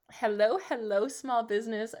Hello, small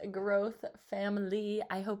business growth family.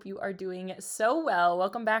 I hope you are doing so well.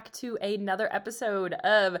 Welcome back to another episode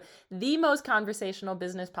of the most conversational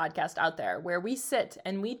business podcast out there, where we sit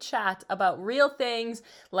and we chat about real things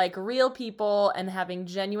like real people and having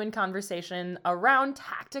genuine conversation around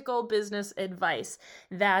tactical business advice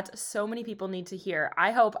that so many people need to hear.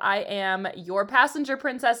 I hope I am your passenger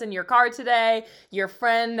princess in your car today, your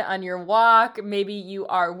friend on your walk. Maybe you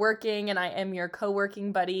are working and I am your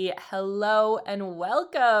co-working buddy. Hello and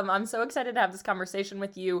welcome. I'm so excited to have this conversation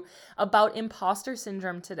with you about imposter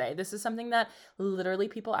syndrome today. This is something that literally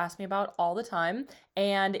people ask me about all the time.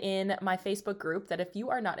 And in my Facebook group, that if you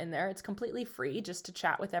are not in there, it's completely free just to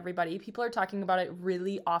chat with everybody. People are talking about it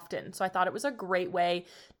really often. So I thought it was a great way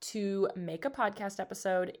to make a podcast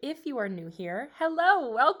episode. If you are new here,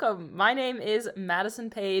 hello, welcome. My name is Madison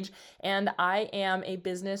Page, and I am a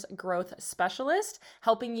business growth specialist,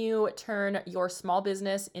 helping you turn your small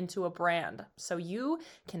business into a brand so you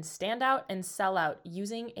can stand out and sell out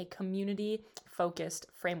using a community-focused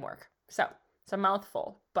framework. So it's a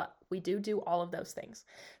mouthful, but we do all of those things.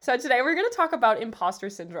 So today we're going to talk about imposter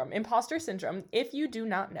syndrome. Imposter syndrome, if you do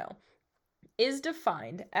not know, is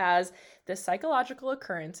defined as the psychological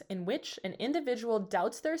occurrence in which an individual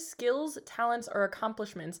doubts their skills, talents, or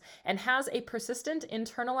accomplishments and has a persistent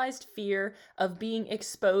internalized fear of being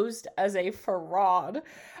exposed as a fraud.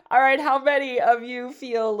 All right, how many of you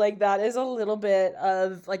feel like that is a little bit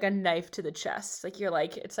of like a knife to the chest? Like you're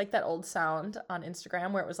like, it's like that old sound on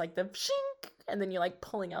Instagram where it was like the shink and then you're like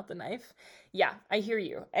pulling out the knife. Yeah, I hear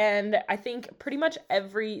you. And I think pretty much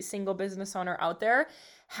every single business owner out there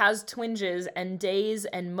has twinges and days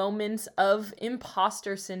and moments of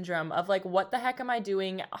imposter syndrome of like, what the heck am I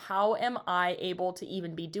doing? How am I able to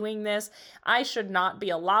even be doing this? I should not be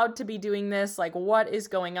allowed to be doing this. Like, what is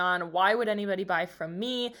going on? Why would anybody buy from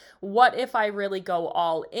me? What if I really go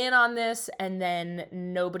all in on this and then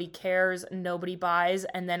nobody cares, nobody buys,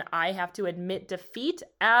 and then I have to admit defeat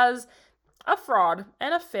as a fraud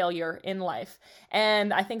and a failure in life?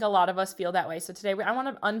 And I think a lot of us feel that way. So today I want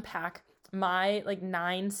to unpack my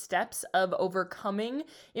 9 steps of overcoming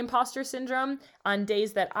imposter syndrome on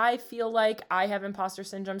days that I feel like I have imposter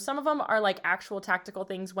syndrome. Some of them are like actual tactical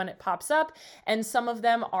things when it pops up, and some of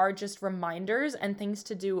them are just reminders and things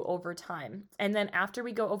to do over time. And then after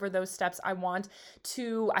we go over those steps, I want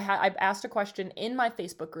to, I've asked a question in my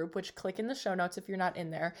Facebook group, which click in the show notes if you're not in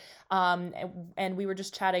there. And we were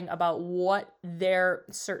just chatting about what their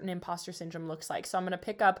certain imposter syndrome looks like. So I'm going to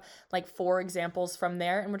pick up like 4 examples from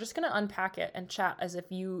there, and we're just going to unpack it and chat as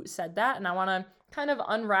if you said that. And I want to kind of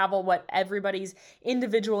unravel what everybody's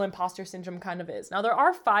individual imposter syndrome kind of is. Now, there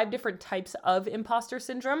are 5 different types of imposter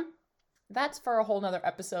syndrome. That's for a whole nother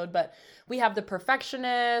episode, but we have the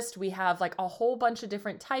perfectionist, we have like a whole bunch of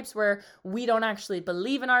different types where we don't actually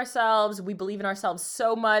believe in ourselves. We believe in ourselves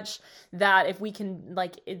so much that if we can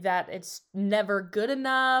that it's never good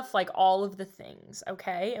enough, like all of the things,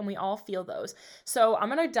 okay? And we all feel those. So I'm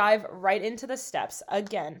going to dive right into the steps.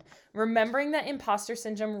 Again, remembering that imposter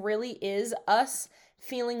syndrome really is us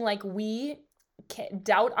feeling like we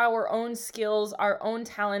doubt our own skills, our own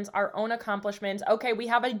talents, our own accomplishments. Okay, we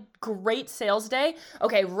have a great sales day.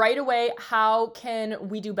 Okay, right away, how can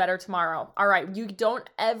we do better tomorrow? All right, you don't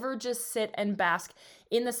ever just sit and bask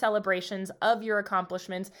in the celebrations of your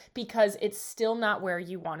accomplishments because it's still not where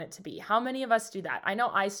you want it to be. How many of us do that? I know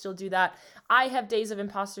I still do that. I have days of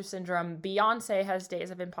imposter syndrome. Beyonce has days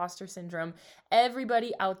of imposter syndrome.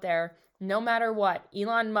 Everybody out there, no matter what,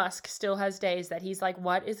 Elon Musk still has days that he's like,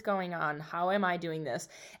 what is going on? How am I doing this?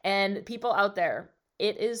 And people out there,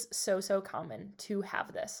 it is so common to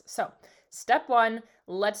have this. So step 1,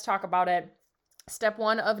 let's talk about it. Step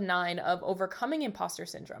 1 of 9 of overcoming imposter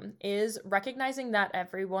syndrome is recognizing that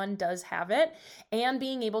everyone does have it and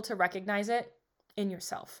being able to recognize it in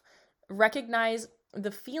yourself. Recognize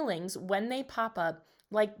the feelings when they pop up.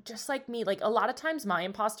 Like, just like me, like a lot of times my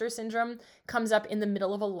imposter syndrome comes up in the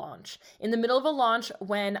middle of a launch. In the middle of a launch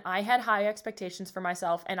when I had high expectations for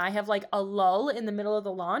myself and I have like a lull in the middle of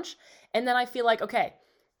the launch. And then I feel like, okay,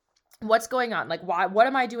 what's going on? Like, why, what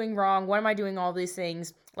am I doing wrong? What am I doing all these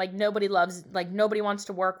things? Like nobody wants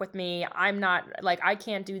to work with me. I'm not I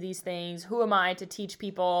can't do these things. Who am I to teach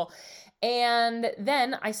people? And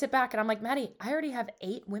then I sit back and I'm like, Maddie, I already have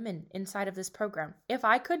 8 women inside of this program. If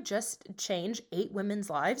I could just change 8 women's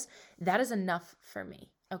lives, that is enough for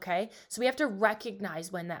me. Okay, so we have to recognize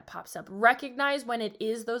when that pops up, recognize when it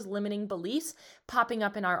is those limiting beliefs popping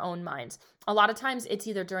up in our own minds. A lot of times it's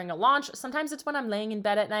either during a launch, sometimes it's when I'm laying in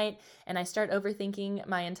bed at night and I start overthinking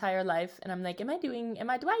my entire life and I'm like, do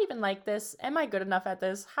I even like this? Am I good enough at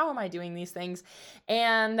this? How am I doing these things?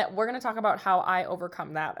 And we're going to talk about how I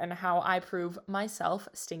overcome that and how I prove myself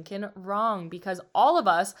stinking wrong, because all of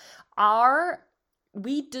us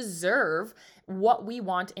we deserve what we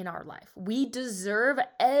want in our life. We deserve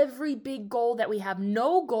every big goal that we have.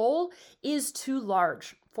 No goal is too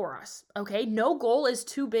large for us, okay? No goal is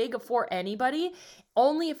too big for anybody,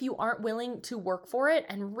 only if you aren't willing to work for it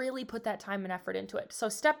and really put that time and effort into it. So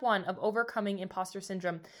step 1 of overcoming imposter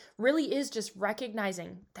syndrome really is just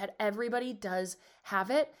recognizing that everybody does have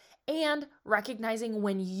it, and recognizing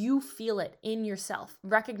when you feel it in yourself.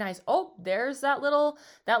 Recognize, oh, there's that little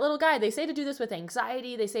guy. They say to do this with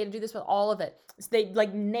anxiety. They say to do this with all of it. So they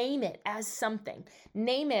name it as something.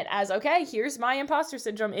 Name it as, okay, here's my imposter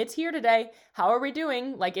syndrome. It's here today. How are we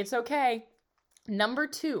doing? It's okay. Number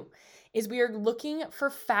 2 is we are looking for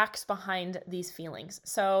facts behind these feelings.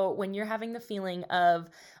 So when you're having the feeling of,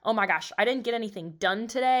 oh my gosh, I didn't get anything done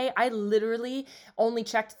today. I literally only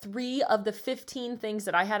checked 3 of the 15 things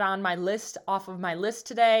that I had on my list off of my list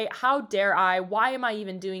today. How dare I? Why am I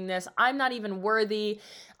even doing this? I'm not even worthy.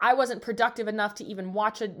 I wasn't productive enough to even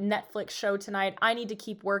watch a Netflix show tonight. I need to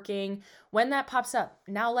keep working. When that pops up,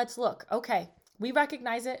 now let's look. Okay, we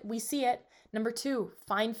recognize it. We see it. Number 2,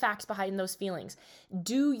 find facts behind those feelings.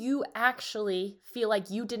 Do you actually feel like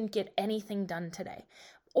you didn't get anything done today?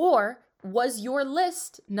 Or was your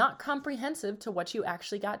list not comprehensive to what you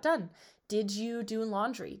actually got done? Did you do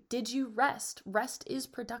laundry? Did you rest? Rest is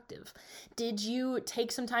productive. Did you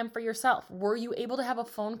take some time for yourself? Were you able to have a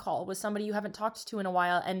phone call with somebody you haven't talked to in a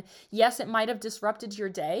while? And yes, it might have disrupted your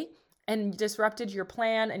day and disrupted your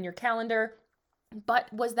plan and your calendar.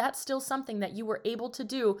 But was that still something that you were able to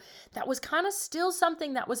do that was kind of still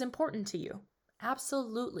something that was important to you?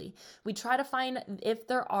 Absolutely. We try to find if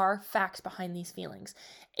there are facts behind these feelings.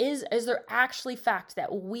 Is there actually fact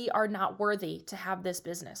that we are not worthy to have this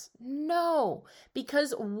business? No,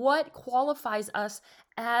 because what qualifies us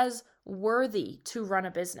as worthy to run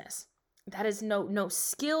a business? That is no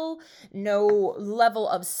skill, no level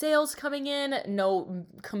of sales coming in, no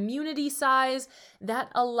community size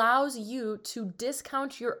that allows you to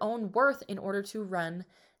discount your own worth in order to run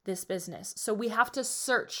this business. So we have to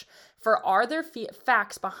search for, are there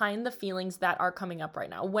facts behind the feelings that are coming up right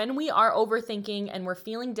now? When we are overthinking and we're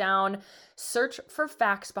feeling down, search for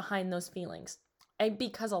facts behind those feelings.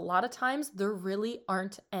 Because a lot of times there really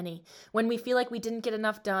aren't any. When we feel like we didn't get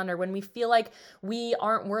enough done, or when we feel like we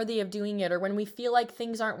aren't worthy of doing it, or when we feel like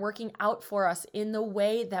things aren't working out for us in the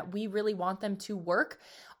way that we really want them to work,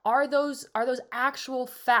 are those actual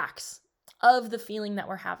facts of the feeling that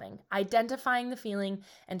we're having, identifying the feeling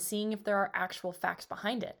and seeing if there are actual facts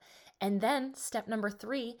behind it. And then step number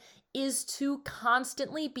 3 is to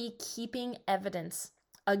constantly be keeping evidence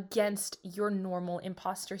against your normal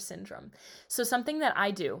imposter syndrome. So something that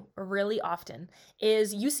I do really often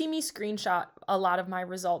is, you see me screenshot a lot of my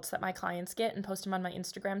results that my clients get and post them on my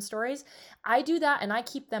Instagram stories. I do that and I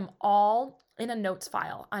keep them all in a notes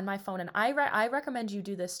file on my phone. And I recommend you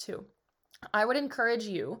do this too. I would encourage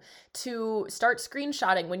you to start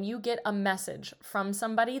screenshotting when you get a message from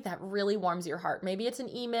somebody that really warms your heart. Maybe it's an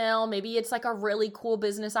email, maybe it's a really cool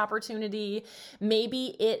business opportunity.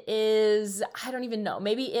 Maybe it is, I don't even know,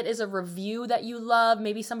 maybe it is a review that you love.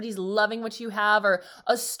 Maybe somebody's loving what you have, or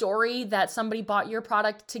a story that somebody bought your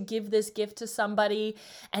product to give this gift to somebody,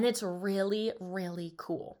 and it's really, really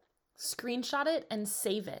cool. Screenshot it and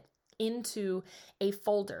save it into a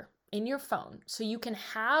folder in your phone so you can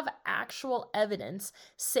have actual evidence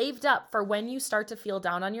saved up for when you start to feel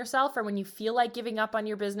down on yourself, or when you feel like giving up on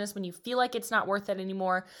your business, when you feel like it's not worth it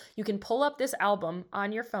anymore. You can pull up this album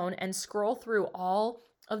on your phone and scroll through all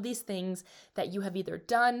of these things that you have either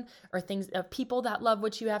done, or things of people that love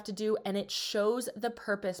what you have to do, and it shows the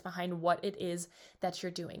purpose behind what it is that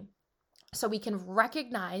you're doing. So we can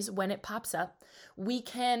recognize when it pops up. We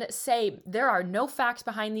can say there are no facts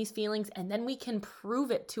behind these feelings, and then we can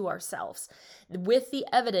prove it to ourselves with the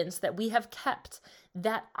evidence that we have kept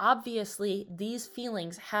that obviously these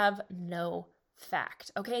feelings have no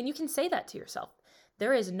fact. Okay, and you can say that to yourself.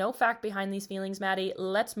 There is no fact behind these feelings, Maddie.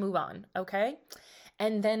 Let's move on, okay?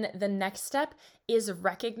 And then the next step is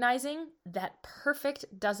recognizing that perfect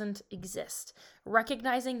doesn't exist.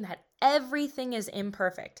 Recognizing that everything is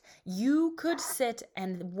imperfect. You could sit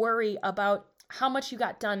and worry about how much you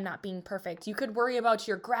got done not being perfect. You could worry about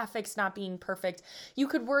your graphics not being perfect. You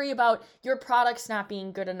could worry about your products not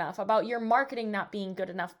being good enough, about your marketing not being good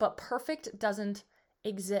enough, but perfect doesn't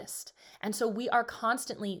exist. And so we are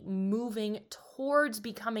constantly moving towards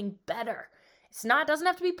becoming better. Doesn't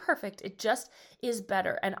have to be perfect. It just is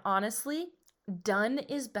better. And honestly, done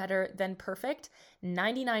is better than perfect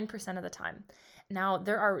 99% of the time. Now,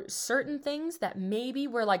 there are certain things that maybe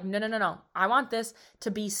we're like, no. I want this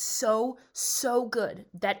to be so good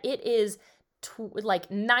that it is like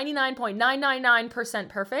 99.999%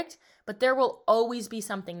 perfect, but there will always be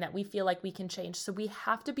something that we feel like we can change. So we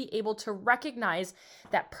have to be able to recognize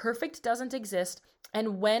that perfect doesn't exist,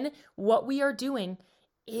 and when what we are doing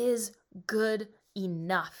is good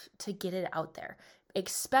enough to get it out there,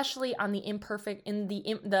 especially on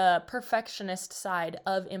the perfectionist side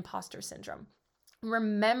of imposter syndrome.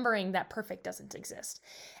 Remembering that perfect doesn't exist.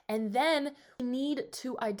 And then we need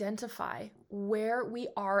to identify where we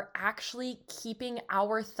are actually keeping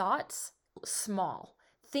our thoughts small.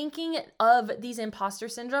 Thinking of these imposter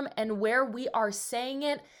syndrome and where we are saying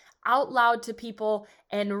it out loud to people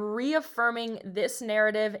and reaffirming this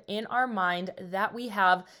narrative in our mind that we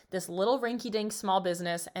have this little rinky-dink small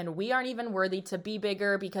business and we aren't even worthy to be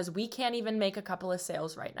bigger because we can't even make a couple of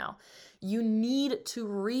sales right now. You need to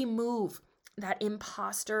remove that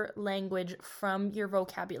imposter language from your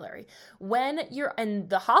vocabulary. And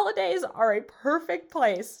the holidays are a perfect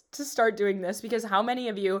place to start doing this, because how many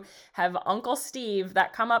of you have Uncle Steve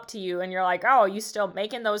that come up to you and you're like, oh, you still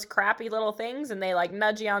making those crappy little things? And they like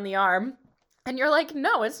nudge you on the arm. And you're like,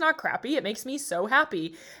 no, it's not crappy. It makes me so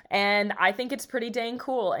happy. And I think it's pretty dang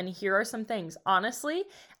cool. And here are some things. Honestly,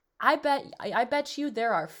 I bet you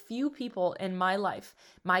there are few people in my life,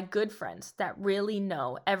 my good friends, that really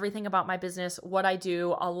know everything about my business, what I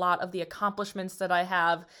do, a lot of the accomplishments that I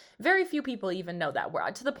have. Very few people even know that.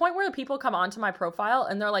 To the point where people come onto my profile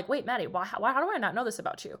and they're like, wait, Maddie, how do I not know this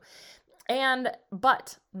about you?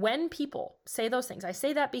 But when people say those things, I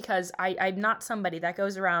say that because I'm not somebody that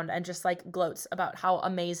goes around and just like gloats about how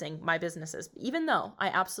amazing my business is, even though I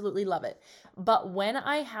absolutely love it. But when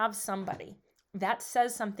I have somebody that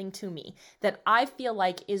says something to me that I feel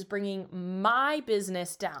like is bringing my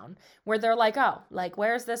business down, where they're like, oh, like,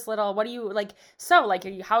 where's this little, what do you like? So like,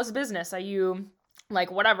 how's business? Are you like,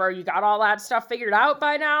 whatever, you got all that stuff figured out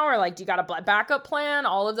by now? Or like, do you got a backup plan?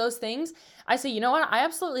 All of those things. I say, you know what? I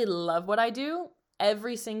absolutely love what I do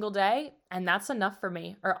every single day. And that's enough for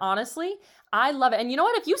me. Or honestly, I love it. And you know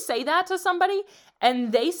what? If you say that to somebody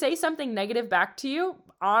and they say something negative back to you,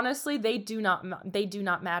 honestly, they do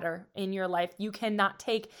not matter in your life. You cannot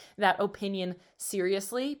take that opinion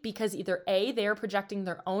seriously, because either A, they are projecting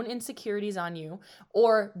their own insecurities on you,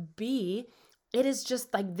 or B, it is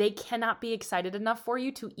just like they cannot be excited enough for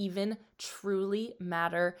you to even truly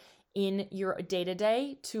matter in your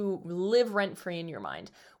day-to-day, to live rent-free in your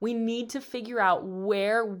mind. We need to figure out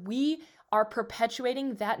where we are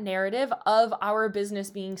perpetuating that narrative of our business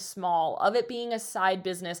being small, of it being a side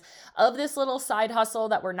business, of this little side hustle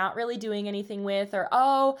that we're not really doing anything with, or,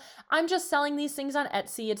 oh, I'm just selling these things on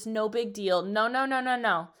Etsy, it's no big deal.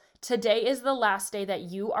 No. Today is the last day that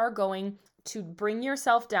you are going to bring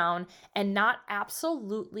yourself down and not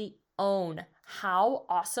absolutely own how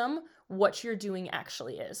awesome what you're doing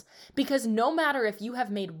actually is. Because no matter if you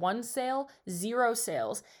have made 1 sale, 0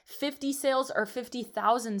 sales, 50 sales, or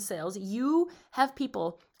 50,000 sales, you have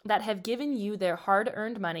people that have given you their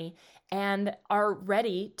hard-earned money and are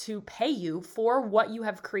ready to pay you for what you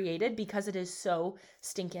have created, because it is so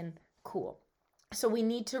stinking cool. So we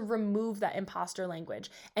need to remove that imposter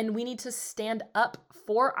language, and we need to stand up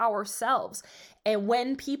for ourselves. And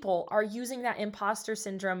when people are using that imposter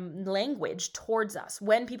syndrome language towards us,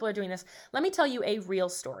 when people are doing this, let me tell you a real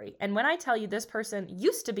story. And when I tell you, this person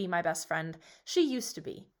used to be my best friend, she used to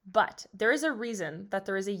be, but there is a reason that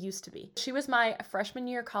there is a used to be. She was my freshman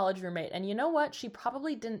year college roommate. And you know what? She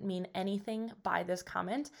probably didn't mean anything by this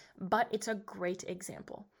comment, but it's a great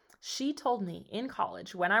example. She told me in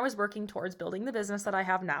college, when I was working towards building the business that I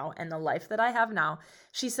have now and the life that I have now,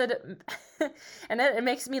 she said, and it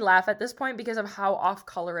makes me laugh at this point because of how off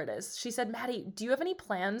color it is. She said, Maddie, do you have any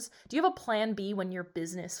plans? Do you have a plan B when your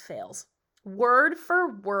business fails? Word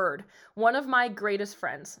for word, one of my greatest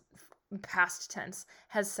friends, past tense,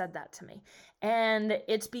 has said that to me. And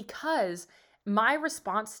it's because my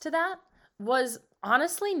response to that was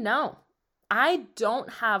honestly, no. I don't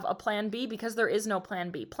have a plan B, because there is no plan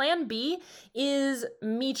B. Plan B is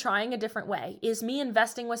me trying a different way, is me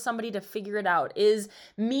investing with somebody to figure it out, is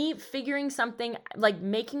me figuring something, like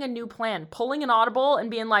making a new plan, pulling an audible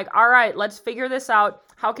and being like, all right, let's figure this out.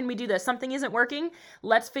 How can we do this? Something isn't working.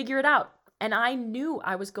 Let's figure it out. And I knew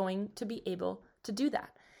I was going to be able to do that.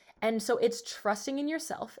 And so it's trusting in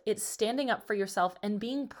yourself, it's standing up for yourself and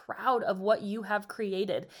being proud of what you have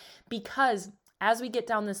created, because as we get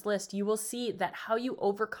down this list, you will see that how you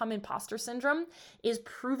overcome imposter syndrome is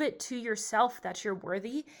prove it to yourself that you're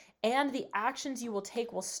worthy, and the actions you will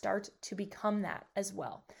take will start to become that as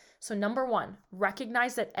well. So number one,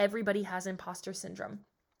 recognize that everybody has imposter syndrome.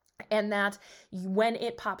 And that when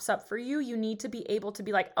it pops up for you, you need to be able to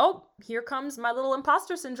be like, oh, here comes my little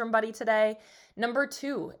imposter syndrome buddy today. Number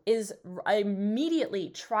two is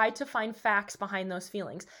immediately try to find facts behind those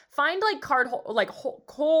feelings. Find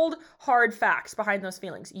cold, hard facts behind those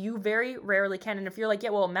feelings. You very rarely can. And if you're like,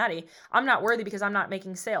 yeah, well, Maddie, I'm not worthy because I'm not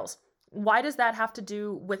making sales. Why does that have to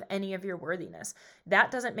do with any of your worthiness?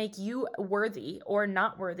 That doesn't make you worthy or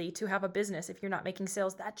not worthy to have a business if you're not making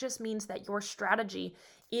sales. That just means that your strategy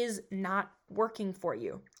is not working for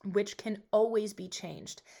you, which can always be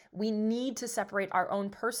changed. We need to separate our own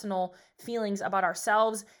personal feelings about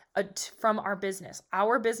ourselves from our business.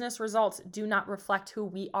 Our business results do not reflect who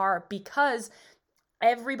we are, because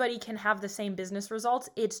everybody can have the same business results.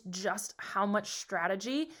 It's just how much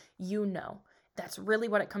strategy you know. That's really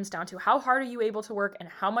what it comes down to. How hard are you able to work, and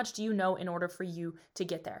how much do you know in order for you to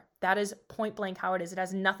get there? That is point blank how it is. It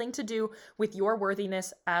has nothing to do with your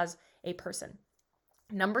worthiness as a person.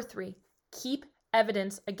 Number three, keep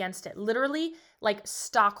evidence against it. Literally like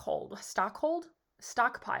stockpile.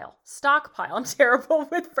 I'm terrible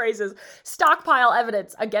with phrases. Stockpile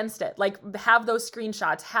evidence against it. Like have those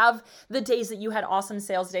screenshots, have the days that you had awesome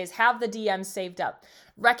sales days, have the DMs saved up.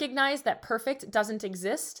 Recognize that perfect doesn't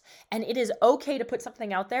exist, and it is okay to put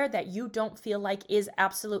something out there that you don't feel like is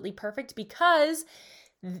absolutely perfect, because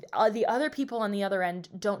the other people on the other end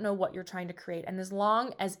don't know what you're trying to create. And as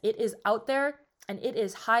long as it is out there and it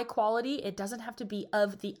is high quality, it doesn't have to be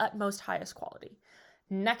of the utmost highest quality.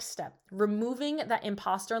 Next step, removing that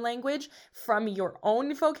imposter language from your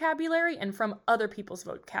own vocabulary and from other people's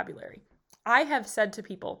vocabulary. I have said to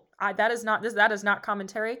people, that is not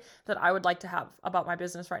commentary that I would like to have about my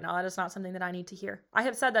business right now. That is not something that I need to hear. I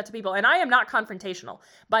have said that to people, and I am not confrontational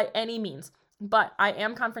by any means, but I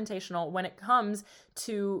am confrontational when it comes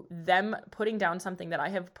to them putting down something that I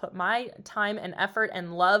have put my time and effort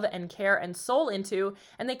and love and care and soul into,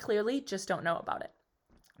 and they clearly just don't know about it.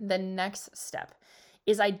 The next step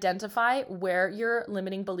is identify where your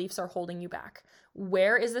limiting beliefs are holding you back.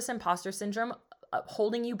 Where is this imposter syndrome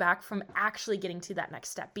holding you back from actually getting to that next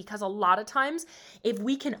step? Because a lot of times, if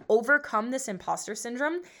we can overcome this imposter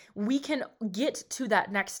syndrome, we can get to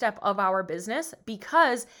that next step of our business,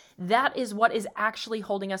 because that is what is actually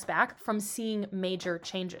holding us back from seeing major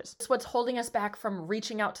changes. It's what's holding us back from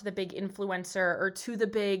reaching out to the big influencer or to the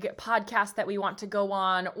big podcast that we want to go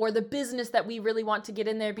on, or the business that we really want to get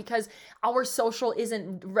in there, because our social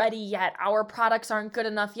isn't ready yet. Our products aren't good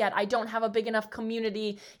enough yet. I don't have a big enough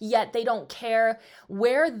community yet. They don't care.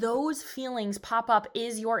 Where those feelings pop up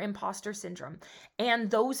is your imposter syndrome. And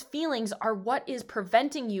those feelings are what is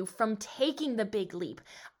preventing you from taking the big leap.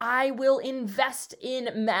 I will invest in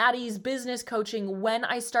Maddie's business coaching when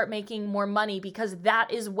I start making more money, because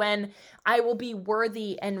that is when I will be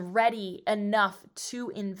worthy and ready enough to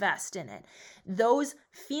invest in it. Those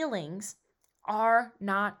feelings are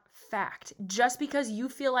not fact. Just because you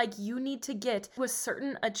feel like you need to get to a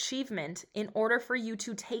certain achievement in order for you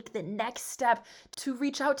to take the next step to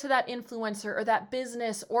reach out to that influencer or that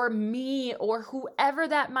business or me or whoever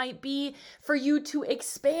that might be, for you to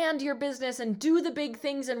expand your business and do the big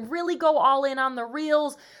things and really go all in on the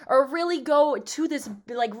reels, or really go to this,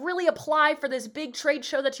 like really apply for this big trade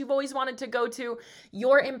show that you've always wanted to go to,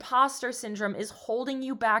 your imposter syndrome is holding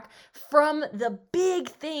you back from the big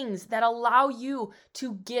things that allow you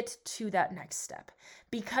to get to that next step,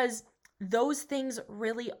 because those things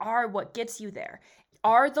really are what gets you there.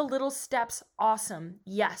 Are the little steps awesome?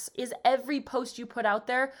 Yes. Is every post you put out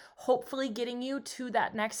there hopefully getting you to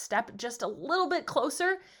that next step just a little bit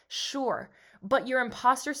closer? Sure. But your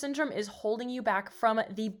imposter syndrome is holding you back from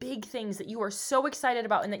the big things that you are so excited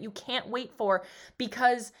about and that you can't wait for,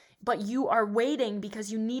 but you are waiting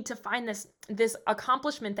because you need to find this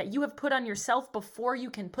accomplishment that you have put on yourself before you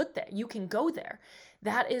can go there.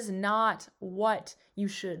 That is not what you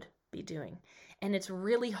should be doing. And it's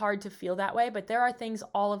really hard to feel that way, but there are things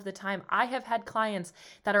all of the time. I have had clients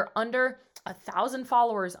that are under 1,000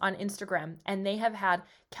 followers on Instagram, and they have had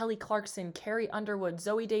Kelly Clarkson, Carrie Underwood,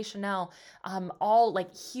 Zooey Deschanel, all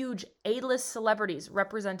like huge A-list celebrities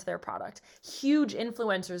represent their product. Huge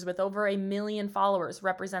influencers with over 1 million followers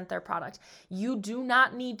represent their product. You do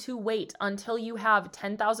not need to wait until you have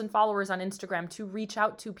 10,000 followers on Instagram to reach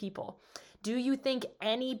out to people. Do you think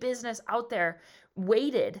any business out there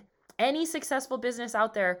any successful business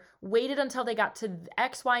out there waited until they got to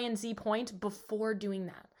X, Y, and Z point before doing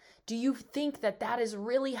that? Do you think that that is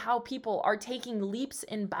really how people are taking leaps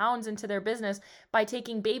and bounds into their business by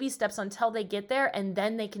taking baby steps until they get there, and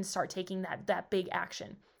then they can start taking that big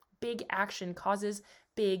action? Big action causes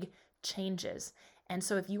big changes. And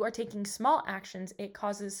so if you are taking small actions, it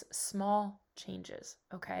causes small changes,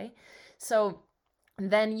 okay? So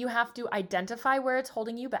then you have to identify where it's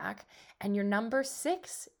holding you back. And your number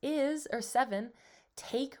 7,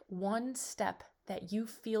 take one step that you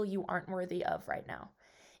feel you aren't worthy of right now.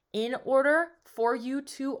 In order for you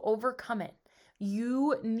to overcome it,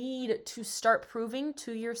 you need to start proving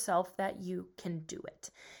to yourself that you can do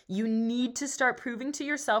it. You need to start proving to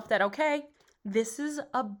yourself that, okay, this is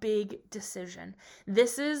a big decision.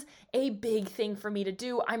 This is a big thing for me to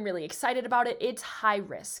do. I'm really excited about it. It's high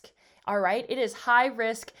risk. All right. It is high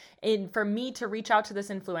risk for me to reach out to this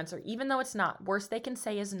influencer, even though it's not. Worst they can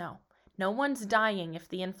say is no. No one's dying if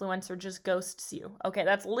the influencer just ghosts you. Okay,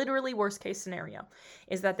 that's literally worst case scenario,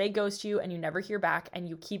 is that they ghost you and you never hear back and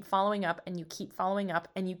you keep following up and you keep following up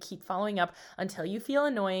and you keep following up until you feel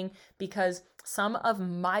annoying, because some of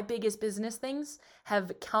my biggest business things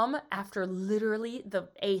have come after literally the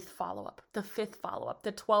 8th follow-up, the 5th follow-up,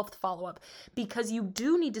 the 12th follow-up, because you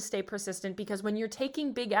do need to stay persistent, because when you're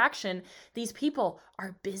taking big action, these people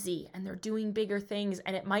are busy and they're doing bigger things,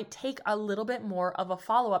 and it might take a little bit more of a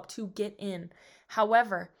follow-up to get in.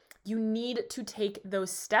 However, you need to take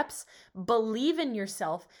those steps, believe in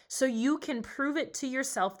yourself so you can prove it to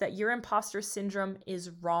yourself that your imposter syndrome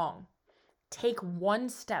is wrong. Take one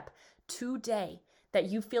step today that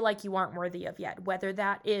you feel like you aren't worthy of yet, whether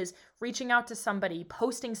that is reaching out to somebody,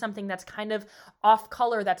 posting something that's kind of off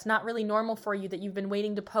color, that's not really normal for you, that you've been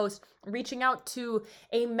waiting to post, reaching out to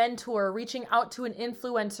a mentor, reaching out to an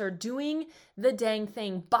influencer, doing the dang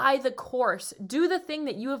thing, buy the course, do the thing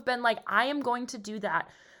that you have been like, I am going to do that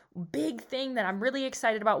big thing that I'm really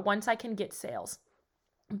excited about once I can get sales.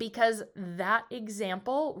 Because that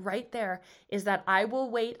example right there is that I will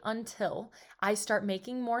wait until I start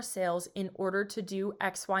making more sales in order to do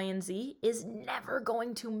X, Y, and Z is never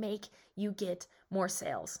going to make you get more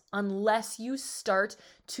sales unless you start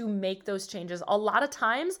to make those changes. A lot of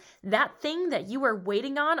times, that thing that you are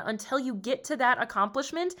waiting on until you get to that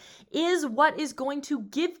accomplishment is what is going to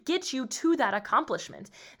get you to that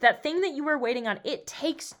accomplishment. That thing that you are waiting on, it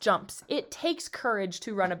takes jumps. It takes courage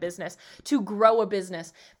to run a business, to grow a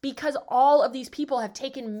business, because all of these people have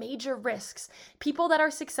taken major risks. People that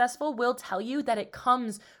are successful will tell you that it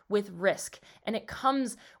comes with risk, and it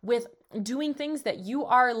comes with doing things that you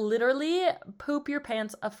are literally poop your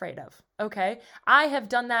pants afraid of. Okay. I have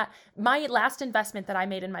done that. My last investment that I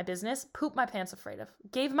made in my business, poop my pants afraid of.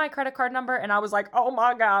 Gave my credit card number and I was like, oh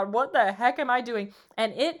my God, what the heck am I doing?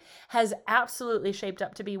 And it has absolutely shaped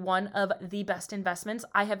up to be one of the best investments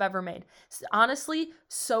I have ever made. Honestly,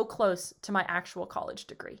 so close to my actual college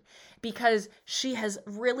degree, because she has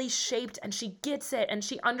really shaped and she gets it and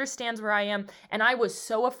she understands where I am. And I was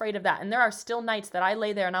so afraid of that. And there are still nights that I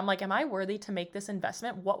lay there and I'm like, am I worthy to make this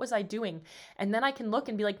investment? What was I doing? And then I can look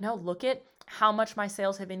and be like, no, look at how much my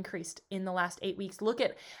sales have increased in the last 8 weeks. Look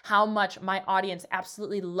at how much my audience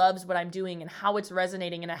absolutely loves what I'm doing and how it's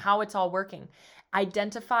resonating and how it's all working.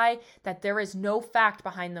 Identify that there is no fact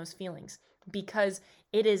behind those feelings, because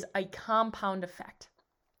it is a compound effect.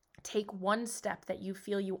 Take one step that you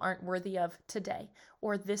feel you aren't worthy of today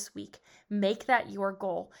or this week. Make that your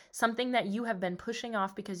goal, something that you have been pushing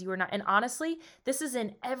off because you are not. And honestly, this is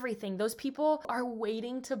in everything. Those people are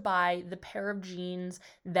waiting to buy the pair of jeans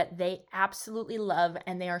that they absolutely love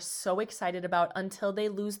and they are so excited about until they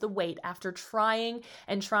lose the weight after trying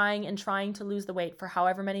and trying and trying to lose the weight for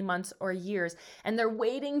however many months or years. And they're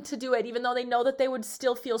waiting to do it, even though they know that they would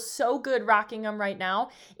still feel so good rocking them right now.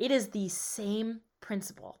 It is the same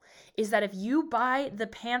principle, is that if you buy the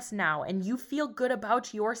pants now and you feel good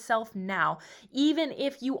about yourself now, even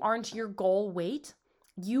if you aren't your goal weight,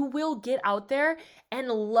 you will get out there and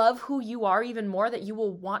love who you are even more, that you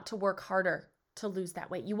will want to work harder to lose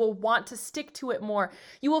that weight. You will want to stick to it more.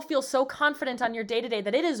 You will feel so confident on your day-to-day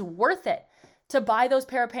that it is worth it to buy those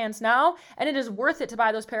pair of pants now, and it is worth it to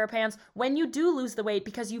buy those pair of pants when you do lose the weight,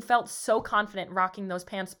 because you felt so confident rocking those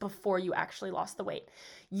pants before you actually lost the weight.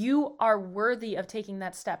 You are worthy of taking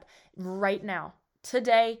that step right now,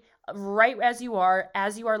 today, right as you are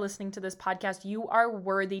listening to this podcast. You are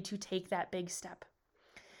worthy to take that big step.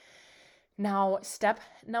 Now, step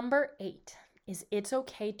number 8 is it's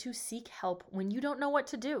okay to seek help when you don't know what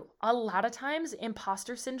to do. A lot of times,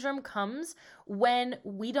 imposter syndrome comes when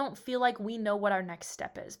we don't feel like we know what our next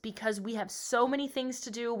step is, because we have so many things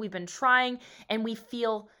to do. We've been trying and we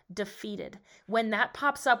feel defeated. When that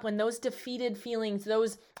pops up, when those defeated feelings,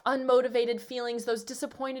 those unmotivated feelings, those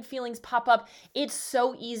disappointed feelings pop up, it's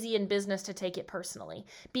so easy in business to take it personally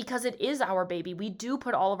because it is our baby. We do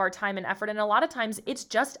put all of our time and effort, and a lot of times it's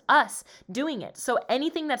just us doing it. So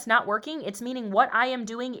anything that's not working, it's meaning what I am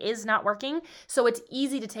doing is not working. So it's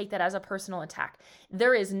easy to take that as a personal attack.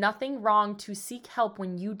 There is nothing wrong to seek help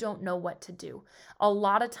when you don't know what to do. A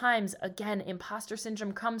lot of times, again, imposter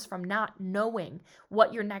syndrome comes from not knowing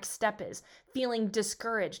what your next step is, feeling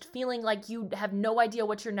discouraged, feeling like you have no idea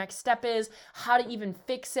what your next step is, how to even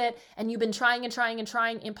fix it, and you've been trying and trying and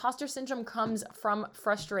trying. Imposter syndrome comes from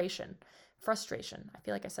frustration. I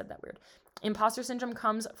feel like I said that weird. Imposter syndrome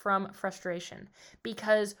comes from frustration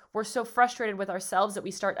because we're so frustrated with ourselves that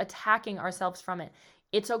we start attacking ourselves from it.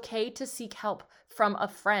 It's okay to seek help from a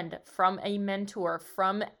friend, from a mentor,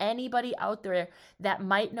 from anybody out there that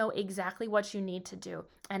might know exactly what you need to do.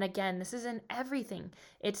 And again, this is in everything.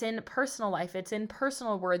 It's in personal life. It's in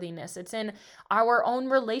personal worthiness. It's in our own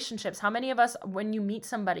relationships. How many of us, when you meet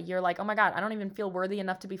somebody, you're like, oh my God, I don't even feel worthy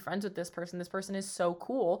enough to be friends with this person. This person is so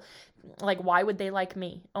cool. Like, why would they like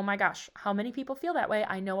me? Oh my gosh, how many people feel that way?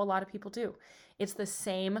 I know a lot of people do. It's the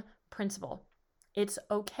same principle. It's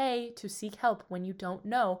okay to seek help when you don't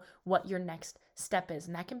know what your next step is.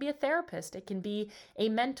 And that can be a therapist. It can be a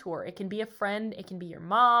mentor. It can be a friend. It can be your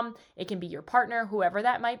mom. It can be your partner, whoever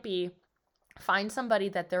that might be. Find somebody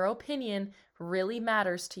that their opinion really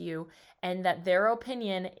matters to you and that their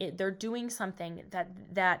opinion, they're doing something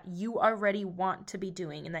that you already want to be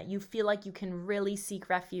doing and that you feel like you can really seek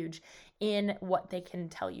refuge in what they can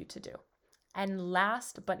tell you to do. And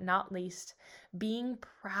last but not least, being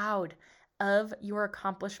proud of your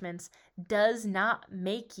accomplishments does not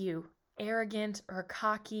make you arrogant or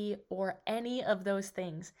cocky or any of those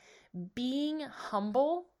things. Being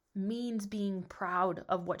humble means being proud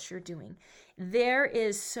of what you're doing. There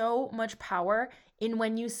is so much power in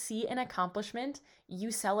when you see an accomplishment, you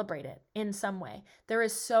celebrate it in some way. There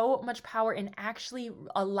is so much power in actually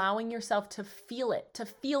allowing yourself to feel it, to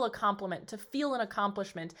feel a compliment, to feel an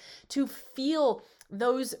accomplishment, to feel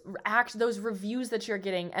those reviews that you're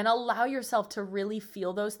getting and allow yourself to really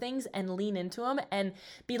feel those things and lean into them and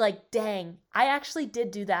be like, dang, I actually did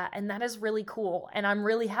do that. And that is really cool. And I'm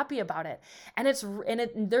really happy about it. And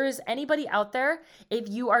there is anybody out there, if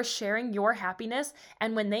you are sharing your happiness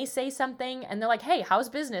and when they say something and they're like, hey, how's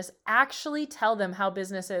business? Actually tell them how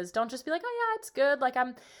business is. Don't just be like, oh yeah, it's good. Like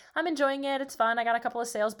I'm enjoying it. It's fun. I got a couple of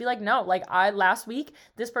sales. Be like, no, like last week,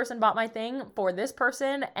 this person bought my thing for this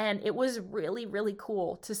person. And it was really, really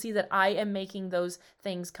cool to see that I am making those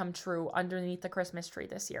things come true underneath the Christmas tree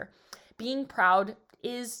this year. Being proud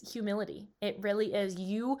is humility. It really is.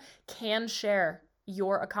 You can share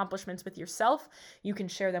your accomplishments with yourself. You can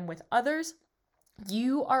share them with others.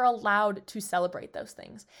 You are allowed to celebrate those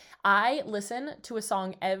things. I listen to a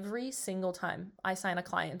song every single time I sign a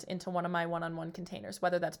client into one of my one-on-one containers,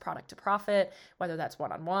 whether that's product to profit, whether that's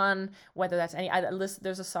one-on-one, whether that's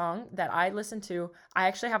there's a song that I listen to. I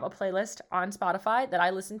actually have a playlist on Spotify that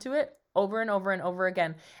I listen to it over and over and over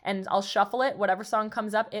again. And I'll shuffle it, whatever song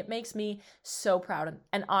comes up. It makes me so proud.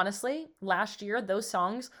 And honestly, last year, those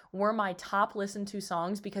songs were my top listened to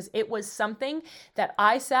songs because it was something that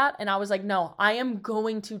I sat and I was like, no, I am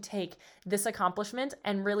going to take this accomplishment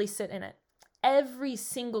and really sit in it. Every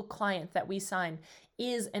single client that we sign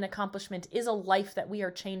is an accomplishment, is a life that we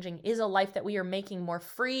are changing, is a life that we are making more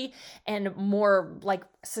free and more like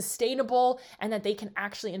sustainable, and that they can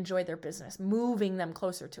actually enjoy their business, moving them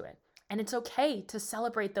closer to it. And it's okay to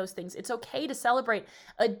celebrate those things. It's okay to celebrate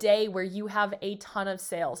a day where you have a ton of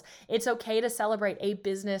sales. It's okay to celebrate a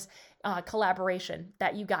business collaboration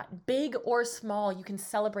that you got, big or small. You can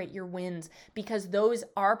celebrate your wins because those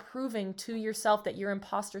are proving to yourself that your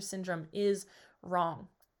imposter syndrome is wrong.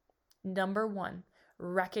 Number one,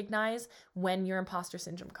 recognize when your imposter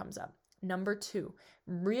syndrome comes up. Number two,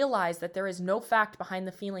 realize that there is no fact behind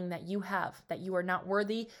the feeling that you have, that you are not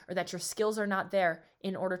worthy or that your skills are not there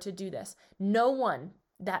in order to do this. No one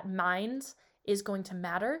that minds is going to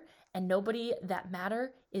matter, and nobody that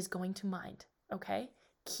matter is going to mind, okay?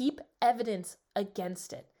 Keep evidence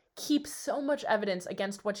against it. Keep so much evidence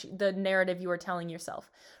against the narrative you are telling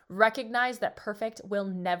yourself. Recognize that perfect will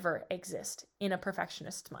never exist in a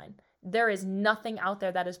perfectionist's mind. There is nothing out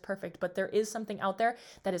there that is perfect, but there is something out there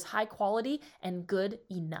that is high quality and good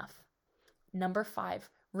enough. Number 5,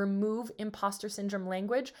 remove imposter syndrome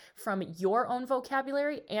language from your own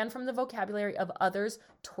vocabulary and from the vocabulary of others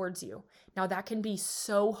towards you. Now, that can be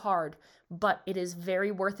so hard, but it is very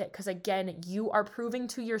worth it because, again, you are proving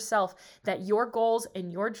to yourself that your goals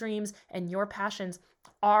and your dreams and your passions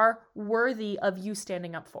are worthy of you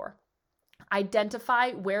standing up for.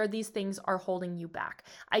 Identify where these things are holding you back.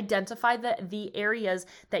 Identify the areas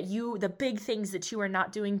the big things that you are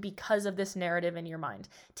not doing because of this narrative in your mind.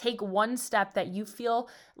 Take one step that you feel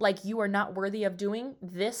like you are not worthy of doing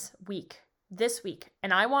this week.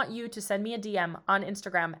 And I want you to send me a DM on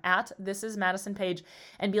Instagram at thisismadisonpage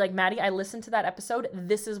and be like, Maddie, I listened to that episode.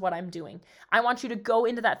 This is what I'm doing. I want you to go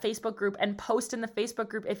into that Facebook group and post in the Facebook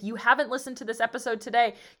group. If you haven't listened to this episode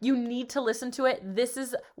today, you need to listen to it. This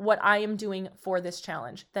is what I am doing for this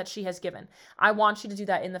challenge that she has given. I want you to do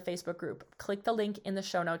that in the Facebook group. Click the link in the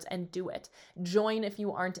show notes and do it. Join if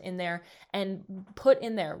you aren't in there and put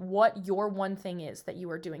in there what your one thing is that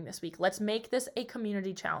you are doing this week. Let's make this a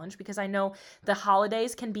community challenge, because I know the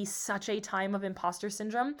holidays can be such a time of imposter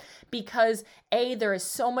syndrome because there is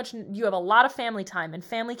so much, you have a lot of family time, and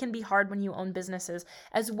family can be hard when you own businesses,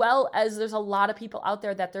 as well as there's a lot of people out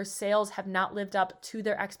there that their sales have not lived up to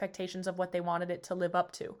their expectations of what they wanted it to live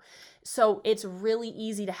up to. So it's really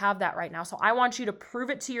easy to have that right now. So I want you to prove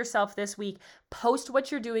it to yourself this week. Post what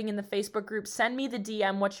you're doing in the Facebook group. Send me the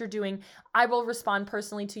DM what you're doing. I will respond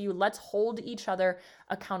personally to you. Let's hold each other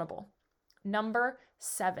accountable. Number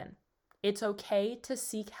 7. It's okay to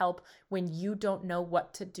seek help when you don't know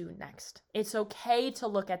what to do next. It's okay to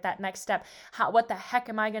look at that next step. What the heck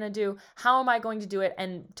am I going to do? How am I going to do it?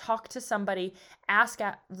 And talk to somebody,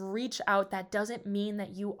 reach out. That doesn't mean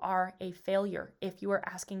that you are a failure if you are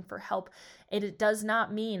asking for help. It does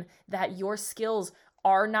not mean that your skills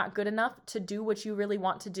are not good enough to do what you really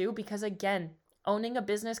want to do, because again, owning a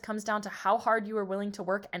business comes down to how hard you are willing to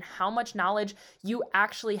work and how much knowledge you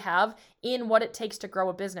actually have in what it takes to grow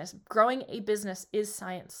a business. Growing a business is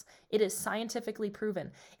science. It is scientifically proven.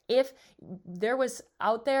 If there was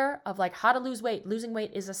out there of like how to lose weight, losing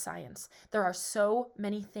weight is a science. There are so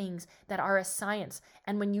many things that are a science.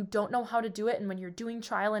 And when you don't know how to do it, and when you're doing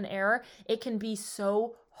trial and error, it can be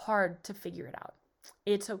so hard to figure it out.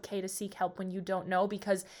 It's okay to seek help when you don't know,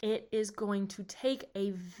 because it is going to take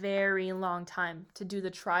a very long time to do the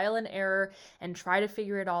trial and error and try to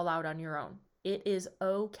figure it all out on your own. It is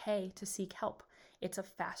okay to seek help. It's a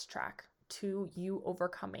fast track to you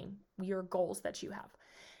overcoming your goals that you have.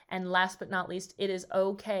 And last but not least, it is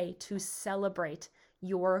okay to celebrate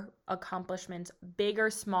your accomplishments, big or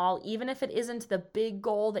small, even if it isn't the big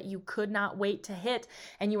goal that you could not wait to hit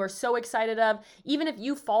and you are so excited of. Even if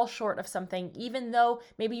you fall short of something, even though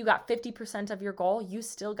maybe you got 50% of your goal, you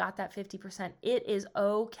still got that 50%. It is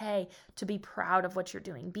okay to be proud of what you're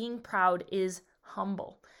doing. Being proud is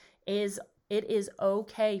humble. It is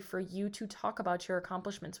okay for you to talk about your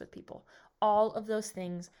accomplishments with people. All of those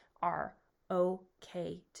things are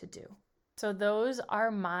okay to do. So those are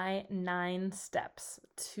my 9 steps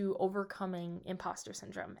to overcoming imposter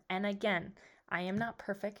syndrome. And again, I am not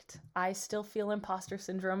perfect. I still feel imposter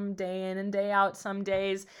syndrome day in and day out some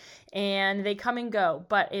days, and they come and go,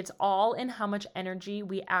 but it's all in how much energy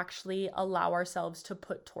we actually allow ourselves to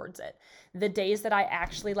put towards it. The days that I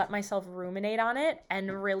actually let myself ruminate on it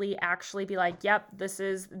and really actually be like, yep, this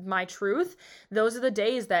is my truth, those are the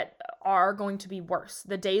days that are going to be worse.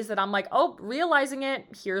 The days that I'm like, oh, realizing it,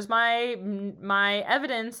 here's my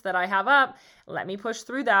evidence that I have up, let me push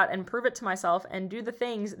through that and prove it to myself and do the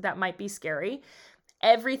things that might be scary.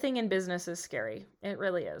 Everything in business is scary. It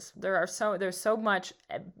really is. There's so much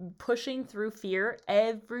pushing through fear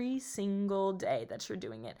every single day that you're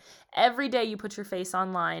doing it. Every day you put your face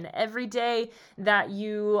online, every day that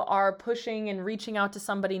you are pushing and reaching out to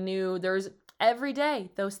somebody new, every day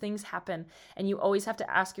those things happen, and you always have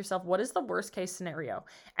to ask yourself, what is the worst case scenario?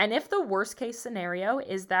 And if the worst case scenario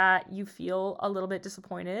is that you feel a little bit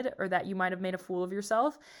disappointed or that you might have made a fool of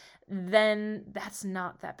yourself, then that's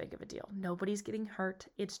not that big of a deal. Nobody's getting hurt.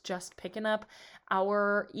 It's just picking up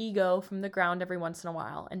our ego from the ground every once in a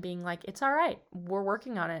while and being like, it's all right, we're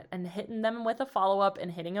working on it, and hitting them with a follow-up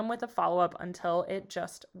and hitting them with a follow-up until it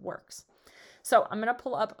just works. So I'm going to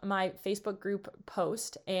pull up my Facebook group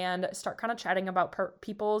post and start kind of chatting about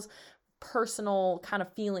people's personal kind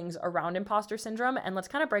of feelings around imposter syndrome. And let's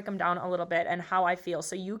kind of break them down a little bit and how I feel,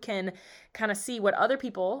 so you can kind of see what other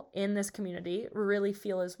people in this community really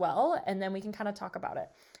feel as well. And then we can kind of talk about it.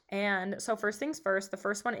 And so first things first, the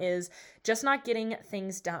first one is just not getting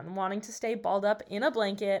things done, wanting to stay balled up in a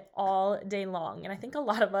blanket all day long. And I think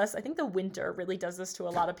I think the winter really does this to a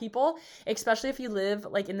lot of people, especially if you live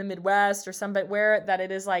like in the Midwest or somewhere that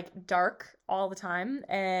it is like dark all the time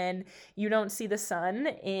and you don't see the sun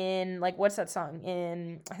in, like, what's that song?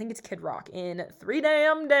 I think it's Kid Rock, in 3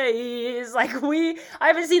 damn days. Like I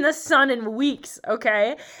haven't seen the sun in weeks,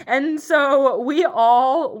 okay? And so we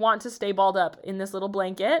all want to stay balled up in this little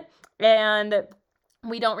blanket. And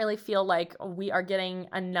we don't really feel like we are getting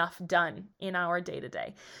enough done in our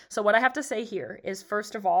day-to-day. So what I have to say here is,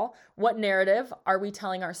 first of all, what narrative are we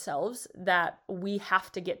telling ourselves that we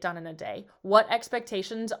have to get done in a day? What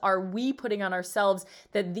expectations are we putting on ourselves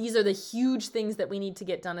that these are the huge things that we need to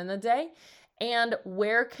get done in a day? And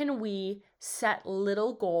where can we set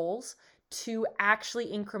little goals to actually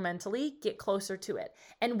incrementally get closer to it?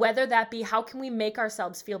 And whether that be, how can we make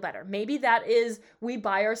ourselves feel better? Maybe that is, we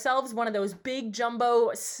buy ourselves one of those big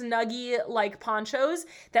jumbo snuggie like ponchos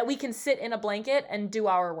that we can sit in a blanket and do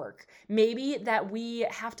our work. Maybe that we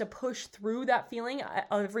have to push through that feeling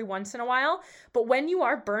every once in a while. But when you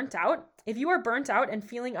are burnt out, if you are burnt out and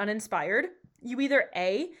feeling uninspired, you either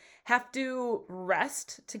A, have to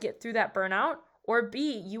rest to get through that burnout, or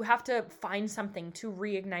B, you have to find something to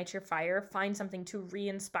reignite your fire, find something to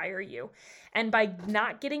re-inspire you. And by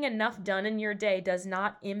not getting enough done in your day does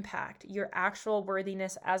not impact your actual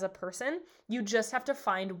worthiness as a person. You just have to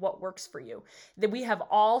find what works for you. That we have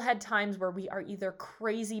all had times where we are either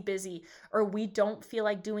crazy busy, or we don't feel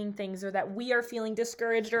like doing things, or that we are feeling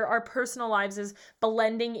discouraged, or our personal lives is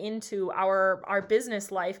blending into our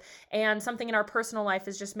business life, and something in our personal life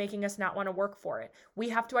is just making us not want to work for it. We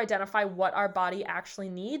have to identify what our body actually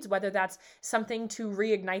needs, whether that's something to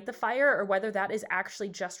reignite the fire, or whether that is actually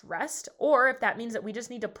just rest, or if that means that we just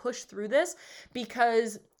need to push through this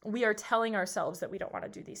because we are telling ourselves that we don't want to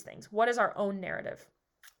do these things. What is our own narrative?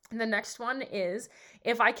 And the next one is,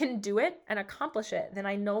 if I can do it and accomplish it, then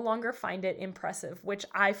I no longer find it impressive, which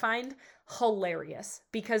I find hilarious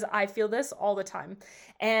because I feel this all the time.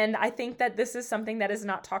 And I think that this is something that is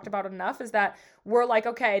not talked about enough, is that we're like,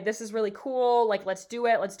 okay, this is really cool. Like, let's do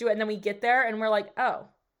it. And then we get there and we're like, oh,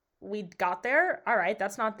 we got there. All right,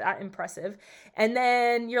 that's not that impressive. And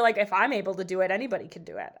then you're like, if I'm able to do it, anybody can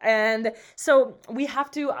do it. And so we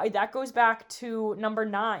have to, that goes back to number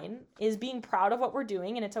 9, is being proud of what we're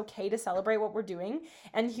doing. And it's okay to celebrate what we're doing,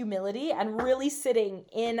 and humility, and really sitting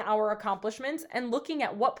in our accomplishments and looking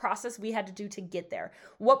at what process we had to do to get there,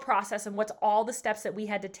 what process and what's all the steps that we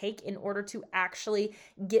had to take in order to actually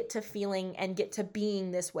get to feeling and get to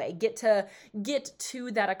being this way, get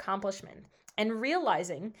to that accomplishment. And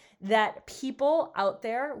realizing that people out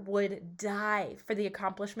there would die for the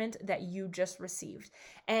accomplishment that you just received.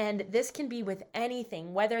 And this can be with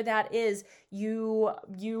anything, whether that is you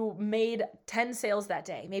made 10 sales that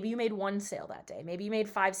day. Maybe you made 1 sale that day. Maybe you made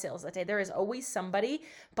 5 sales that day. There is always somebody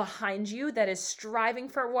behind you that is striving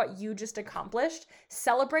for what you just accomplished.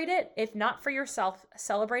 Celebrate it. If not for yourself,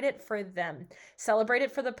 celebrate it for them. Celebrate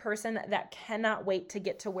it for the person that cannot wait to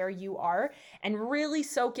get to where you are, and really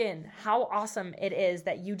soak in how awesome it is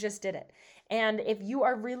that you just did it. And if you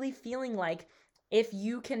are really feeling like, if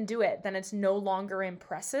you can do it, then it's no longer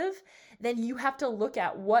impressive, then you have to look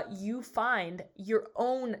at what you find your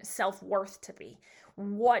own self-worth to be.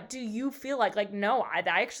 What do you feel like? Like, no, I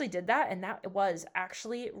actually did that, and that was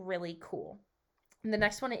actually really cool. And the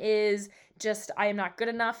next one is just, I am not good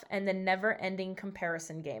enough, and the never-ending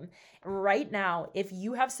comparison game. Right now, if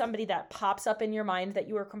you have somebody that pops up in your mind that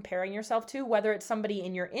you are comparing yourself to, whether it's somebody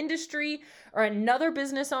in your industry or another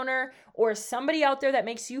business owner or somebody out there that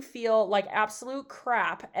makes you feel like absolute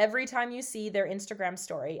crap every time you see their Instagram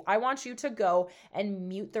story, I want you to go and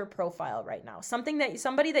mute their profile right now.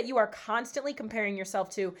 Somebody that you are constantly comparing yourself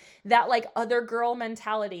to, that like other girl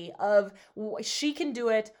mentality of, she can do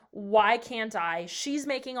it, why can't I? She's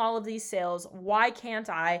making all of these sales, why can't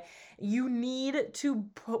I? You need to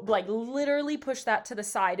literally push that to the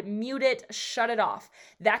side, mute it, shut it off.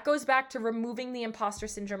 That goes back to removing the imposter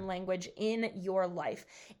syndrome language in your life.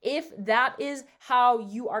 If that is how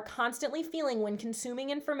you are constantly feeling when consuming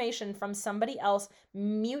information from somebody else,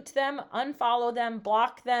 mute them, unfollow them,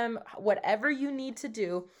 block them, whatever you need to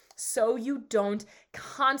do, so you don't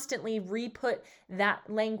constantly re-put that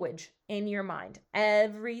language in your mind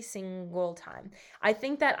every single time. I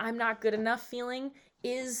think that I'm not good enough feeling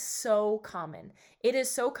is so common. It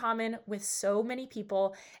is so common with so many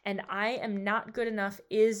people, and I am not good enough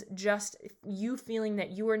is just you feeling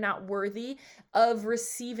that you are not worthy of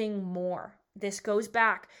receiving more. This goes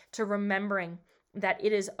back to remembering that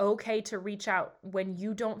it is okay to reach out when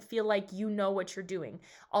you don't feel like you know what you're doing.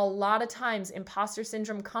 A lot of times, imposter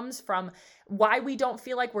syndrome comes from why we don't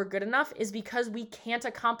feel like we're good enough is because we can't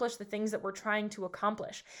accomplish the things that we're trying to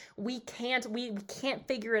accomplish. We can't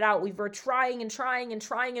figure it out. We're trying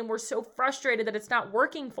and we're so frustrated that it's not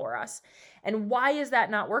working for us. And why is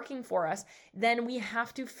that not working for us? Then we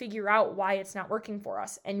have to figure out why it's not working for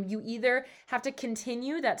us. And you either have to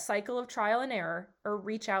continue that cycle of trial and error or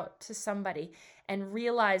reach out to somebody and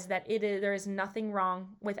realize that there is nothing wrong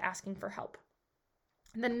with asking for help.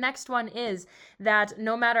 The next one is that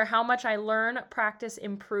no matter how much I learn, practice,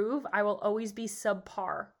 improve, I will always be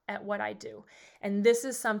subpar at what I do. And this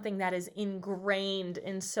is something that is ingrained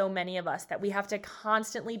in so many of us, that we have to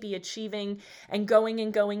constantly be achieving and going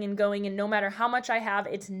and going and going. And no matter how much I have,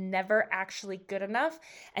 it's never actually good enough.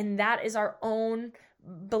 And that is our own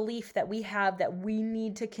belief that we have, that we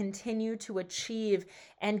need to continue to achieve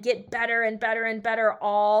and get better and better and better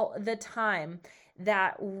all the time,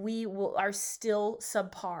 that we are still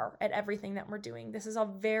subpar at everything that we're doing. This is a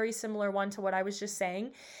very similar one to what I was just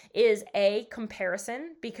saying, is a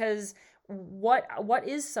comparison, because what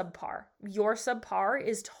is subpar? Your subpar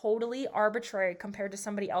is totally arbitrary compared to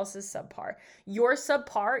somebody else's subpar. Your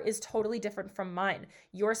subpar is totally different from mine.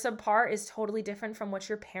 Your subpar is totally different from what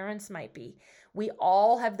your parents might be. We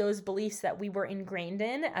all have those beliefs that we were ingrained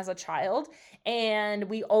in as a child, and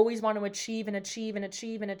we always want to achieve and achieve and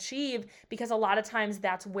achieve and achieve, because a lot of times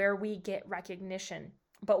that's where we get recognition.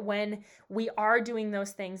 But when we are doing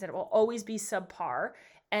those things that will always be subpar,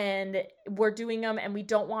 and we're doing them and we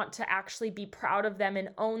don't want to actually be proud of them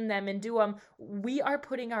and own them and do them, we are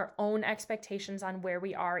putting our own expectations on where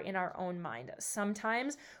we are in our own mind.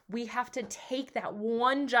 Sometimes we have to take that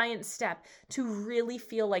one giant step to really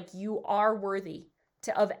feel like you are worthy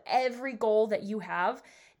of every goal that you have,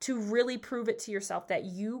 to really prove it to yourself that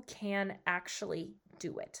you can actually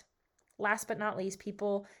do it. Last but not least,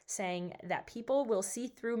 people saying that people will see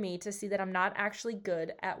through me to see that I'm not actually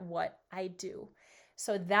good at what I do.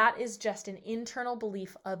 So that is just an internal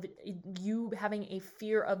belief of you having a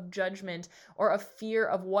fear of judgment or a fear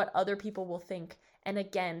of what other people will think. And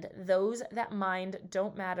again, those that mind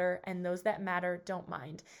don't matter, and those that matter don't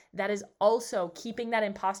mind. That is also keeping that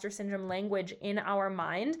imposter syndrome language in our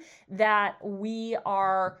mind, that we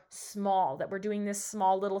are small, that we're doing this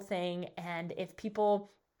small little thing. And if people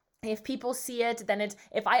see it, then it's,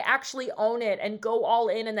 if I actually own it and go all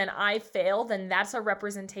in and then I fail, then that's a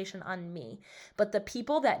representation on me. But the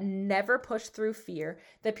people that never push through fear,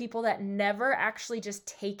 the people that never actually just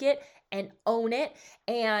take it and own it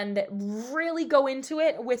and really go into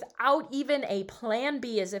it without even a plan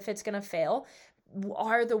B as if it's going to fail,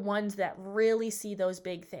 are the ones that really see those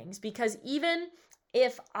big things. Because even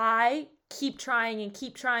if I keep trying and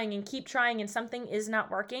keep trying and keep trying and something is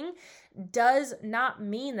not working, does not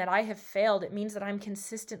mean that I have failed. It means that I'm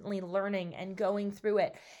consistently learning and going through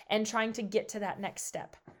it and trying to get to that next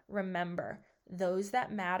step. Remember, those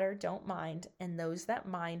that matter don't mind, and those that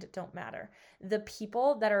mind don't matter. The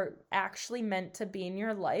people that are actually meant to be in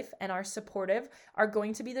your life and are supportive are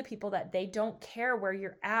going to be the people that they don't care where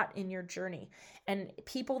you're at in your journey. And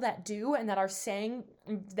people that do, and that are saying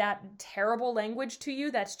that terrible language to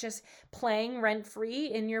you that's just playing rent-free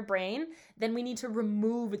in your brain, then we need to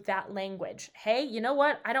remove that language. Hey, you know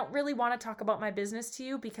what? I don't really want to talk about my business to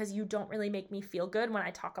you because you don't really make me feel good when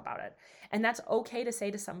I talk about it. And that's okay to say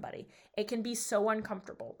to somebody. It can be so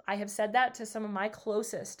uncomfortable. I have said that to some of my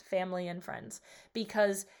closest family and friends,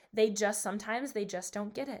 because sometimes they just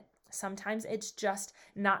don't get it. Sometimes it's just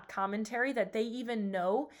not commentary that they even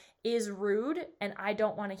know is rude, and I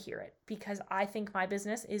don't want to hear it, because I think my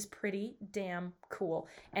business is pretty damn cool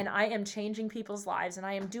and I am changing people's lives and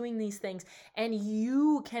I am doing these things, and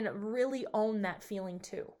you can really own that feeling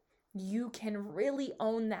too. You can really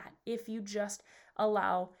own that if you just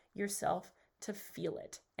allow yourself to feel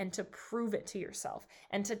it and to prove it to yourself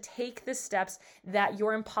and to take the steps that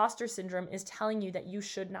your imposter syndrome is telling you that you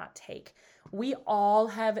should not take. We all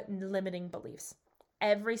have limiting beliefs.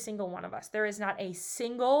 Every single one of us. There is not a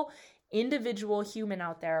single individual human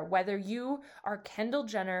out there, whether you are Kendall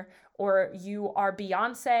Jenner or you are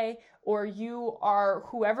Beyonce or you are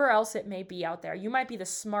whoever else it may be out there. You might be the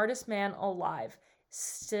smartest man alive,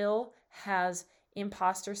 still has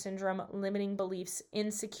imposter syndrome, limiting beliefs,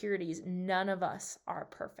 insecurities. None of us are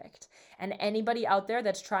perfect. And anybody out there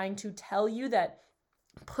that's trying to tell you that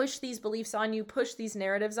push these beliefs on you, push these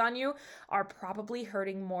narratives on you, are probably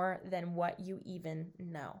hurting more than what you even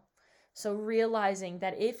know. So realizing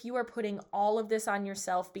that if you are putting all of this on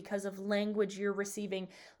yourself because of language you're receiving,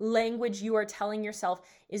 language you are telling yourself,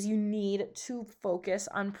 is you need to focus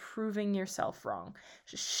on proving yourself wrong.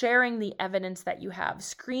 Sharing the evidence that you have,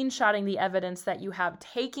 screenshotting the evidence that you have,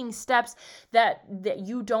 taking steps that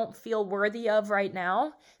you don't feel worthy of right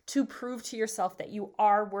now to prove to yourself that you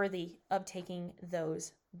are worthy of taking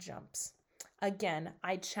those jumps. Again,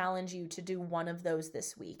 I challenge you to do one of those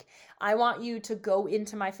this week. I want you to go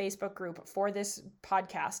into my Facebook group for this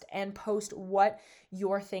podcast and post what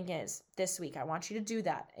your thing is this week. I want you to do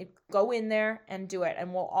that. Go in there and do it,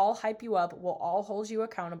 and we'll all hype you up. We'll all hold you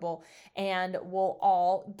accountable, and we'll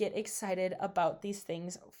all get excited about these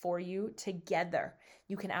things for you together.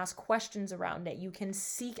 You can ask questions around it. You can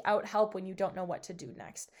seek out help when you don't know what to do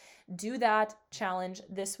next. Do that challenge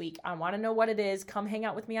this week. I want to know what it is. Come hang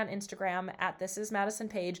out with me on Instagram at This Is Madison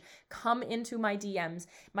Page. Come into my DMs.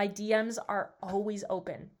 My DMs are always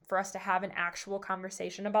open for us to have an actual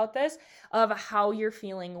conversation about this, of how you're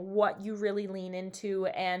feeling, what you really lean into,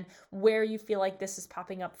 and where you feel like this is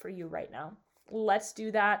popping up for you right now. Let's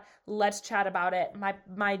do that. Let's chat about it.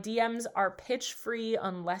 My DMs are pitch free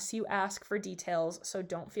unless you ask for details. So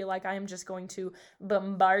don't feel like I am just going to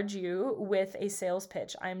bombard you with a sales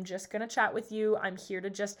pitch. I'm just going to chat with you. I'm here to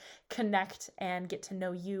just connect and get to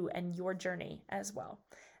know you and your journey as well.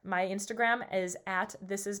 My Instagram is at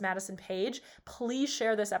This Is Madison Page. Please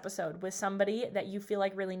share this episode with somebody that you feel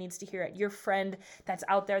like really needs to hear it. Your friend that's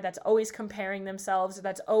out there that's always comparing themselves,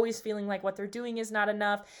 that's always feeling like what they're doing is not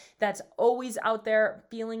enough, that's always out there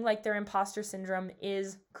feeling like their imposter syndrome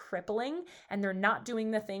is crippling and they're not doing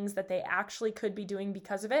the things that they actually could be doing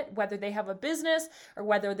because of it, whether they have a business or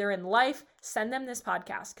whether they're in life. Send them this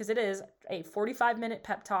podcast because it is a 45-minute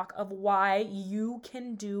pep talk of why you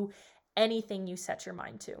can do anything you set your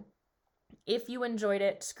mind to. If you enjoyed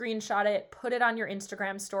it, screenshot it, put it on your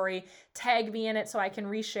Instagram story, tag me in it so I can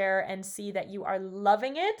reshare and see that you are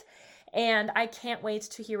loving it. And I can't wait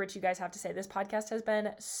to hear what you guys have to say. This podcast has been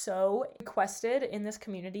so requested in this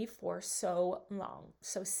community for so long.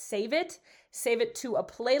 So save it to a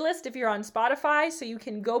playlist if you're on Spotify so you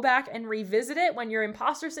can go back and revisit it when your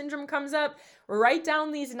imposter syndrome comes up. Write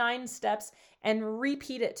down these 9 steps and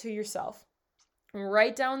repeat it to yourself.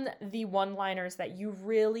 Write down the one-liners that you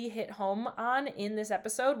really hit home on in this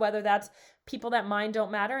episode, whether that's people that mind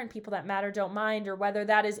don't matter and people that matter don't mind, or whether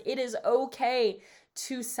that is it is okay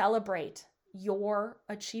to celebrate your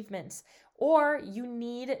achievements, or you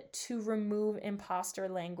need to remove imposter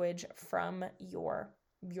language from your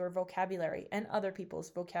vocabulary and other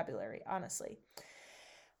people's vocabulary, honestly.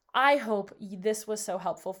 I hope this was so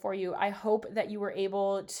helpful for you. I hope that you were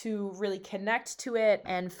able to really connect to it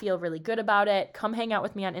and feel really good about it. Come hang out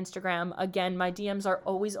with me on Instagram. Again, my DMs are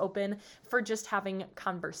always open for just having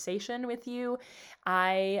conversation with you.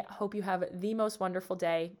 I hope you have the most wonderful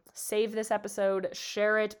day. Save this episode,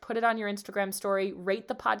 share it, put it on your Instagram story, rate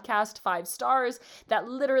the podcast 5 stars. That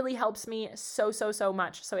literally helps me so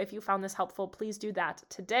much. So if you found this helpful, please do that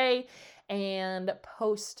today and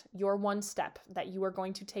post your one step that you are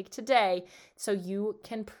going to take today so you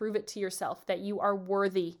can prove it to yourself that you are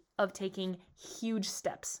worthy of taking huge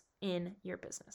steps in your business.